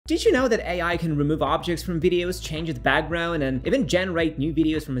Did you know that AI can remove objects from videos, change the background, and even generate new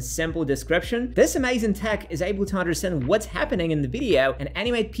videos from a simple description? This amazing tech is able to understand what's happening in the video and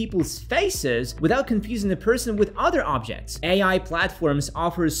animate people's faces without confusing the person with other objects. AI platforms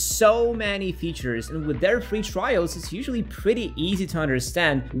offer so many features, and with their free trials, it's usually pretty easy to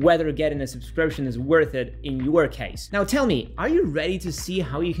understand whether getting a subscription is worth it in your case. Now tell me, are you ready to see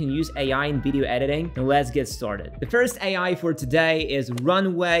how you can use AI in video editing? Now let's get started. The first AI for today is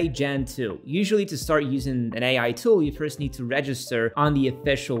Runway Gen 2. Usually to start using an AI tool, you first need to register on the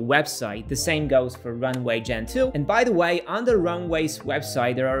official website. The same goes for Runway Gen 2. And by the way, on the Runway's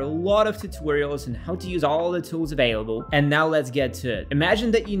website, there are a lot of tutorials on how to use all the tools available. And now let's get to it.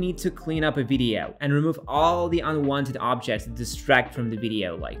 Imagine that you need to clean up a video and remove all the unwanted objects that distract from the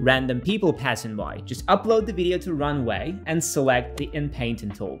video, like random people passing by. Just upload the video to Runway and select the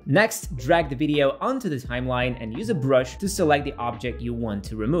in-painting tool. Next, drag the video onto the timeline and use a brush to select the object you want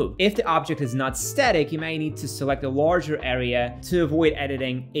to remove. If the object is not static, you may need to select a larger area to avoid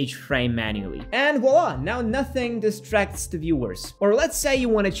editing each frame manually. And voila, now nothing distracts the viewers. Or let's say you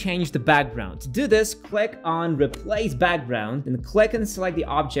want to change the background. To do this, click on Replace Background and click and select the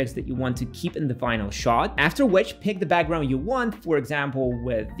objects that you want to keep in the final shot, after which pick the background you want, for example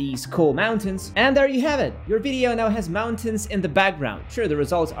with these cool mountains, and there you have it. Your video now has mountains in the background. Sure, the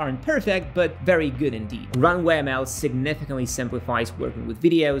results aren't perfect, but very good indeed. Runway ML significantly simplifies working with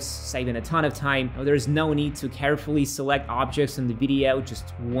videos, saving a ton of time. Now, there's no need to carefully select objects in the video,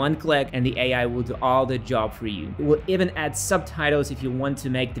 just one click and the AI will do all the job for you. It will even add subtitles if you want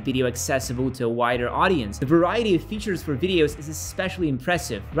to make the video accessible to a wider audience. The variety of features for videos is especially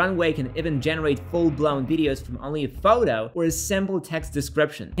impressive. Runway can even generate full-blown videos from only a photo or a simple text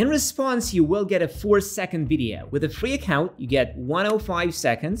description. In response, you will get a 4-second video. With a free account, you get 105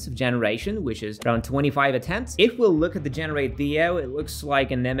 seconds of generation, which is around 25 attempts. If we'll look at the generated video, it looks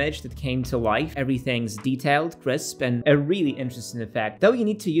like an image that came to life. Everything's detailed, crisp, and a really interesting effect. Though you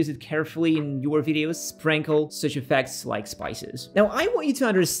need to use it carefully in your videos, sprinkle such effects like spices. Now, I want you to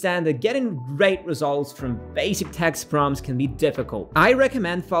understand that getting great results from basic text prompts can be difficult. I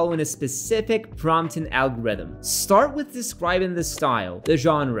recommend following a specific prompting algorithm. Start with describing the style, the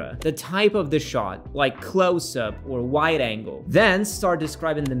genre, the type of the shot, like close-up or wide angle. Then start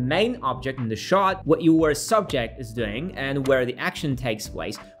describing the main object in the shot, what your subject is doing, and where the action takes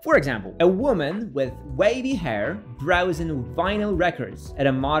place. For example, a woman with wavy hair browsing vinyl records at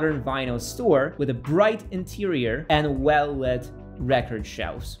a modern vinyl store with a bright interior and well-lit record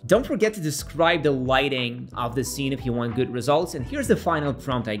shelves. Don't forget to describe the lighting of the scene if you want good results. And here's the final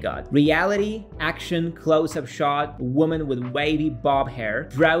prompt I got. Reality, action, close-up shot, woman with wavy bob hair,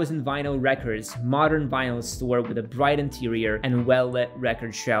 browsing vinyl records, modern vinyl store with a bright interior and well-lit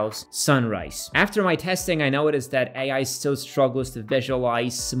record shelves, sunrise. After my testing, I noticed that AI still struggles to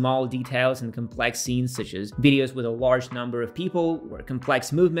visualize small details in complex scenes such as videos with a large number of people or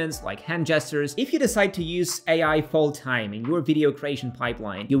complex movements like hand gestures. If you decide to use AI full-time in your video creation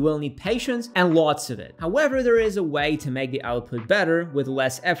pipeline, you will need patience and lots of it. However, there is a way to make the output better with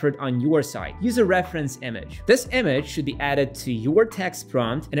less effort on your side. Use a reference image. This image should be added to your text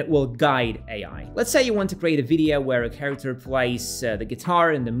prompt and it will guide AI. Let's say you want to create a video where a character plays the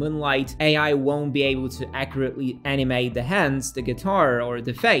guitar in the moonlight. AI won't be able to accurately animate the hands, the guitar, or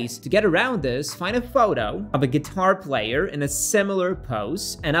the face. To get around this, find a photo of a guitar player in a similar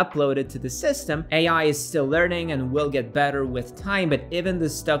pose and upload it to the system. AI is still learning and will get better with time, but even the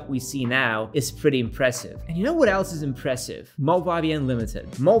stuff we see now is pretty impressive. And you know what else is impressive? Movavi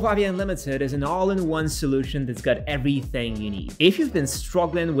Unlimited. Movavi Unlimited is an all-in-one solution that's got everything you need. If you've been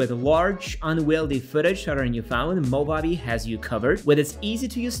struggling with large, unwieldy footage sharing your phone, Movavi has you covered. With its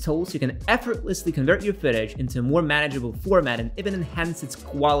easy-to-use tools, you can effortlessly convert your footage into a more manageable format and even enhance its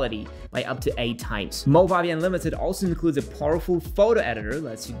quality by up to 8 times. Movavi Unlimited also includes a powerful photo editor,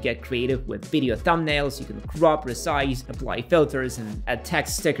 lets you get creative with video thumbnails. You can crop, resize, apply filters, and add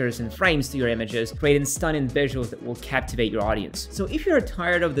text, stickers, and frames to your images, creating stunning visuals that will captivate your audience. So if you're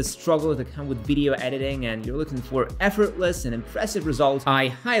tired of the struggles that come with video editing and you're looking for effortless and impressive results, I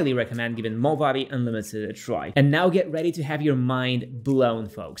highly recommend giving Movavi Unlimited a try. And now get ready to have your mind blown,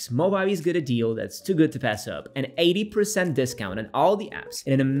 folks. Movavi's got a deal that's too good to pass up, an 80% discount on all the apps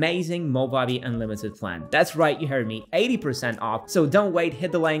and an amazing Movavi Unlimited plan. That's right, you heard me, 80% off. So don't wait,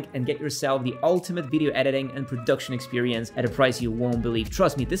 hit the link and get yourself the ultimate video editing and production experience at a price you won't believe.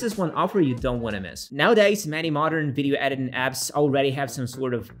 Trust me, this is one offer you don't want to miss. Nowadays, many modern video editing apps already have some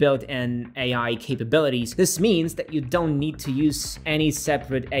sort of built-in AI capabilities. This means that you don't need to use any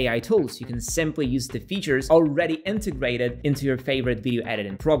separate AI tools. You can simply use the features already integrated into your favorite video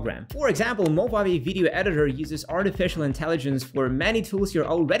editing program. For example, Movavi Video Editor uses artificial intelligence for many tools you're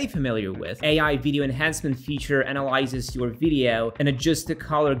already familiar with. AI video enhancement feature analyzes your video and adjusts the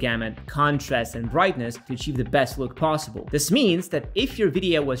color gamut, contrast, and brightness to achieve the best look possible. This means that if your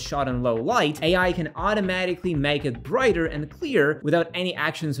video was shot in low light, AI can automatically make it brighter and clearer without any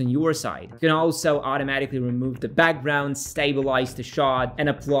actions on your side. You can also automatically remove the background, stabilize the shot, and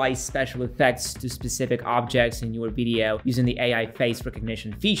apply special effects to specific objects in your video using the AI face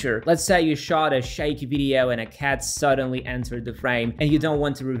recognition feature. Let's say you shot a shaky video and a cat suddenly entered the frame and you don't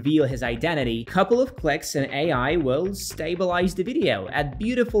want to reveal his identity. Couple of clicks and AI will stabilize the video, add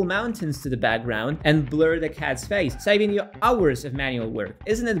beautiful mountains to the background, and blur the cat's face, saving you hours of manual work.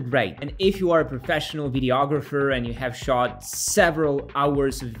 Isn't it great? And if you are a professional videographer and you have shot several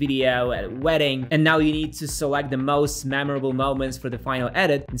hours of video at a wedding, and now you need to select the most memorable moments for the final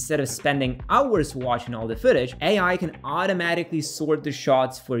edit, instead of spending hours watching all the footage, AI can automatically sort the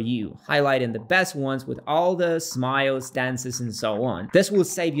shots for you, highlighting the best ones with all the smiles, dances, and so on. This will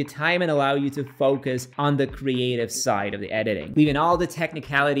save you time and allow you to focus on the creative side of the editing, leaving all the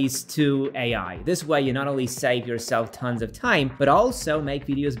technicalities to AI. This way, you not only save yourself tons of time, but also make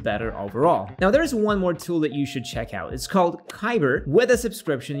videos better overall. Now, there's one more tool that you should check out. It's called Kyber. With a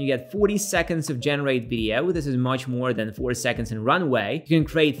subscription, you get 40 seconds of generate video. This is much more than 4 seconds in Runway. You can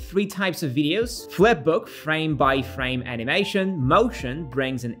create 3 types of videos: flipbook, frame by frame animation; motion,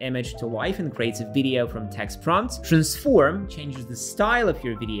 brings an image to life and creates a video from text prompts; transform, changes the style of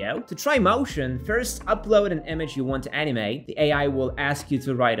your video. To try motion, first upload an image you want to animate. The AI will ask you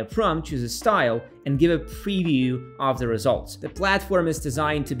to write a prompt, choose a style, and give a preview of the results. The platform is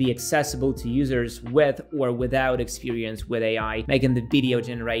designed to be accessible to users with or without experience with AI, making the video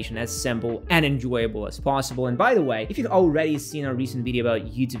generation as simple and enjoyable as possible. And by the way, if you've already seen our recent video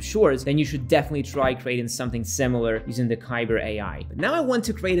about YouTube Shorts, then you should definitely try creating something similar using the Kyber AI. But now I want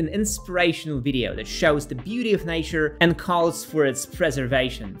to create an inspirational video that shows the beauty of nature and calls for its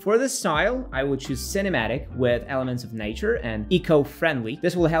preservation. For this style, I will choose cinematic with elements of nature and eco-friendly.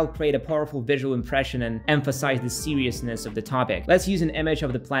 This will help create a powerful visual impression and emphasize the seriousness of the topic. Let's use an image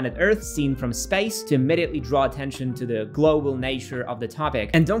of the planet Earth seen from space to immediately draw attention to the global nature of the topic.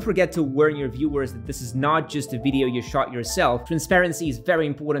 And don't forget to warn your viewers that this is not just a video you shot yourself. Transparency is very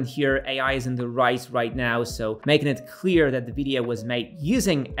important here. AI is in the rise right now, so making it clear that the video was made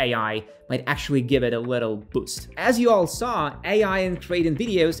using AI might actually give it a little boost. As you all saw, AI and creating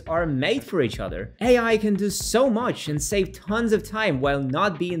videos are made for each other. AI can do so much and save tons of time while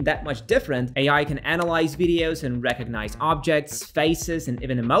not being that much different. AI can analyze videos and recognize objects, faces, and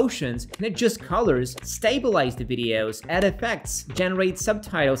even emotions, can adjust colors, stabilize the videos, add effects, generate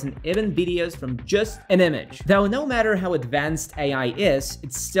subtitles, and even videos from just an image. Though no matter how advanced AI is,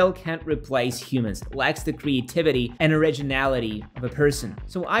 it still can't replace humans. It lacks the creativity and originality of a person.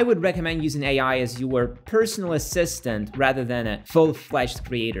 So I would recommend using AI as your personal assistant rather than a full-fledged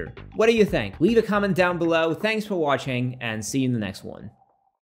creator. What do you think? Leave a comment down below. Thanks for watching and see you in the next one.